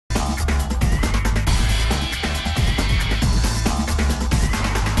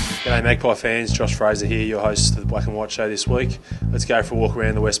G'day Magpie fans, Josh Fraser here, your host of the Black and White Show this week. Let's go for a walk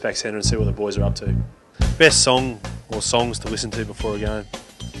around the Westpac Centre and see what the boys are up to. Best song or songs to listen to before a game?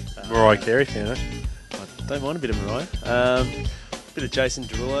 Mariah Carey, you know. I don't mind a bit of Mariah. Bit of Jason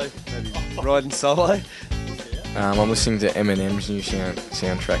Derulo, maybe riding solo. I'm listening to Eminem's new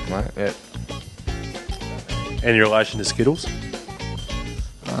soundtrack, mate. Yep. Any relation to Skittles?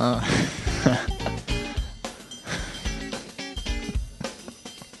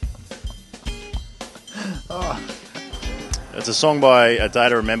 It's a song by A Day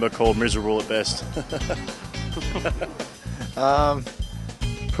to Remember called Miserable at Best. I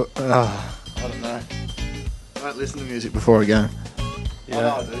don't know. I don't listen to music before a game.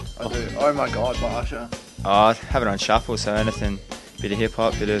 Yeah. I do. Oh my God, by Usher. I have it on shuffle, so anything, bit of hip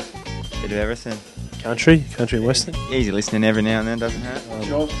hop, bit of everything. Country and western? Easy listening every now and then, doesn't hurt. What's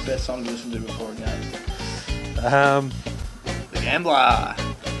your best song to listen to before a game? The Gambler.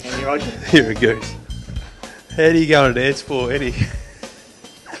 Kenny Rogers. You're a goose. How do you go on a dance floor, Eddie?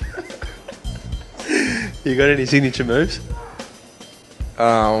 You got any signature moves?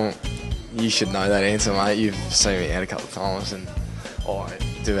 You should know that answer, mate. You've seen me out a couple of times, and I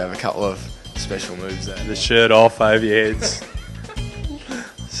do have a couple of special moves there. The shirt off over your heads.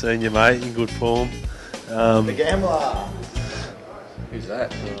 Seen you, mate, in good form. The Gambler. Who's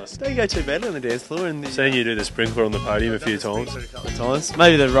that? Don't go too badly on the dance floor. And Seen you do the sprinkler on the podium a few times.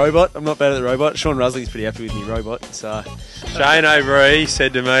 Maybe the robot. I'm not bad at the robot. Sean Rusling's pretty happy with me robot. So Shane O'Brien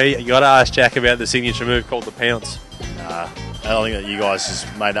said to me, you got to ask Jack about the signature move called the pounce. I don't think that you guys just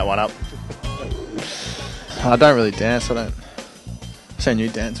made that one up. I don't really dance. I've seen you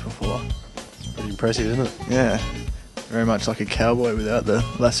dance before. It's pretty impressive, isn't it? Yeah. Very much like a cowboy without the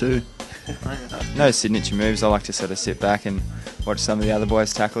lasso. No signature moves. I like to sort of sit back and watch some of the other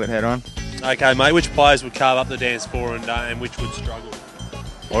boys tackle it head on. Okay, mate, which players would carve up the dance floor and which would struggle?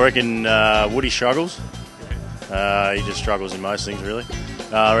 I reckon Woody struggles. He just struggles in most things, really.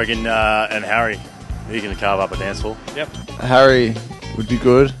 I reckon and Harry, he can carve up a dance floor. Yep. Harry would be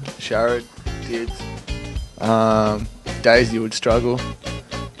good. Sharrod, Tids. Daisy would struggle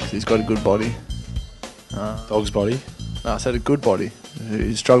because he's got a good body. Dog's body. No, I said a good body.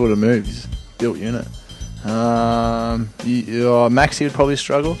 He'd struggle to move. He's a built unit. Maxie would probably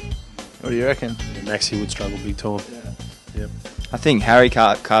struggle. What do you reckon? Yeah, Maxie would struggle big time. Yeah. Yep. I think Harry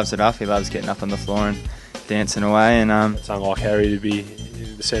carves it up. He loves getting up on the floor and dancing away. And It's unlike Harry to be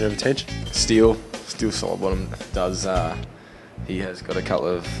in the centre of attention. Still solid bottom does. He has got a couple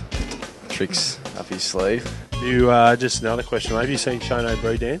of tricks up his sleeve. You just another question, mate. Have you seen Shane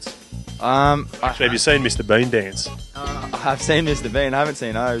O'Brien dance? Actually, Have you seen Mr. Bean dance? I've seen Mr. Bean. I haven't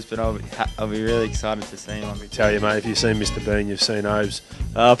seen Oves, but I'll be really excited to see him. Let me tell you, mate, if you've seen Mr. Bean, you've seen Oves.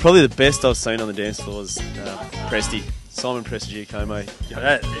 probably the best I've seen on the dance floor is Presty. Simon Prestigiacomo.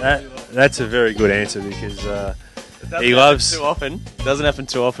 That's a very good answer because he loves... Too often. Doesn't happen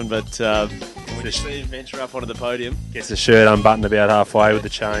too often, but when you see him venture up onto the podium, Gets the shirt unbuttoned about halfway with the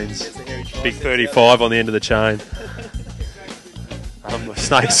chains. gets the hairy Big triceps 35 on the end of the chain.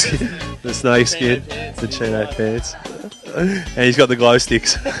 The snakeskin, the chino pants. And he's got the glow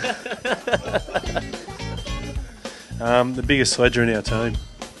sticks. The biggest sledger in our team.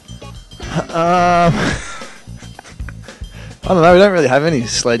 I don't know. We don't really have any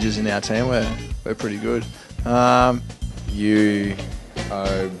sledges in our team. We're pretty good. You,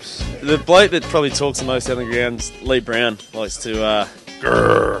 Obes. The bloke that probably talks the most on the ground, Lee Brown, likes to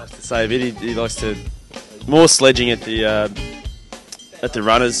say a bit. He likes to more sledging at the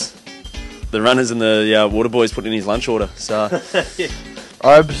runners. The runners and the water boys put in his lunch order. So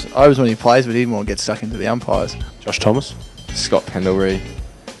Obes when he plays, but he more gets stuck into the umpires. Josh Thomas. Scott Pendlebury.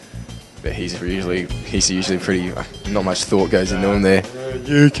 But he's usually pretty. Not much thought goes into him there.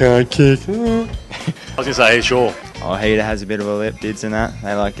 You can't kick. I was going to say, sure. Oh, Heater has a bit of a lip, Dids and that.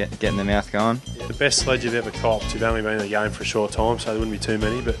 They like getting the mouth going. The best sledge you've ever copped. You've only been in the game for a short time, so there wouldn't be too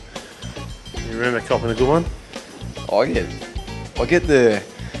many. But you remember copping a good one? I get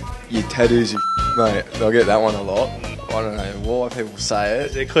your tattoos, mate. I get that one a lot. I don't know why people say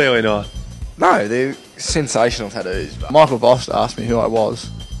it. They're clearly not. No, they're sensational tattoos. But Michael Voss asked me who I was.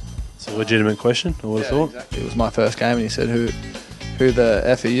 It's a legitimate question, I would have thought. Exactly. It was my first game, and he said, "Who the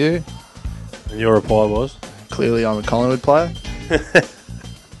F are you?" And your reply was? Clearly, I'm a Collingwood player.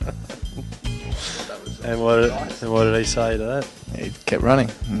 And what did he say to that? He kept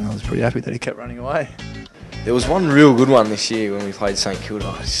running, and I was pretty happy that he kept running away. there was one real good one this year when we played St Kilda.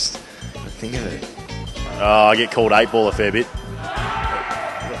 I just couldn't think of it. I get called 8-ball a fair bit.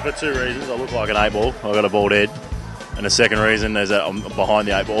 For two reasons. I look like an 8-ball. I've got a bald head. And the second reason is that I'm behind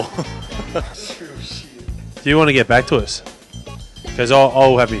the 8-ball. Do you want to get back to us? Because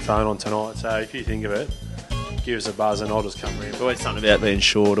I'll have my phone on tonight, so if you think of it, give us a buzz and I'll just come round. Always something about being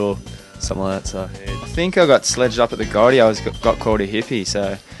short or something like that. So I think I got sledged up at the Goldie. Got called a hippie,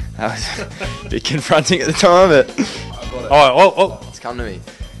 so that was a bit confronting at the time. But It's come to me.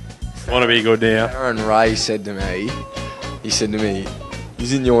 Want to be good now. Aaron Ray said to me,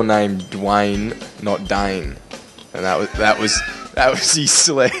 isn't your name Dwayne, not Dane? And that was his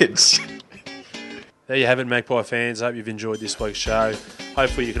sledge. There you have it, Magpie fans. I hope you've enjoyed this week's show.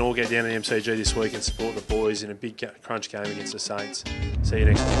 Hopefully you can all get down to the MCG this week and support the boys in a big crunch game against the Saints. See you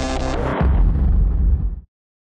next week.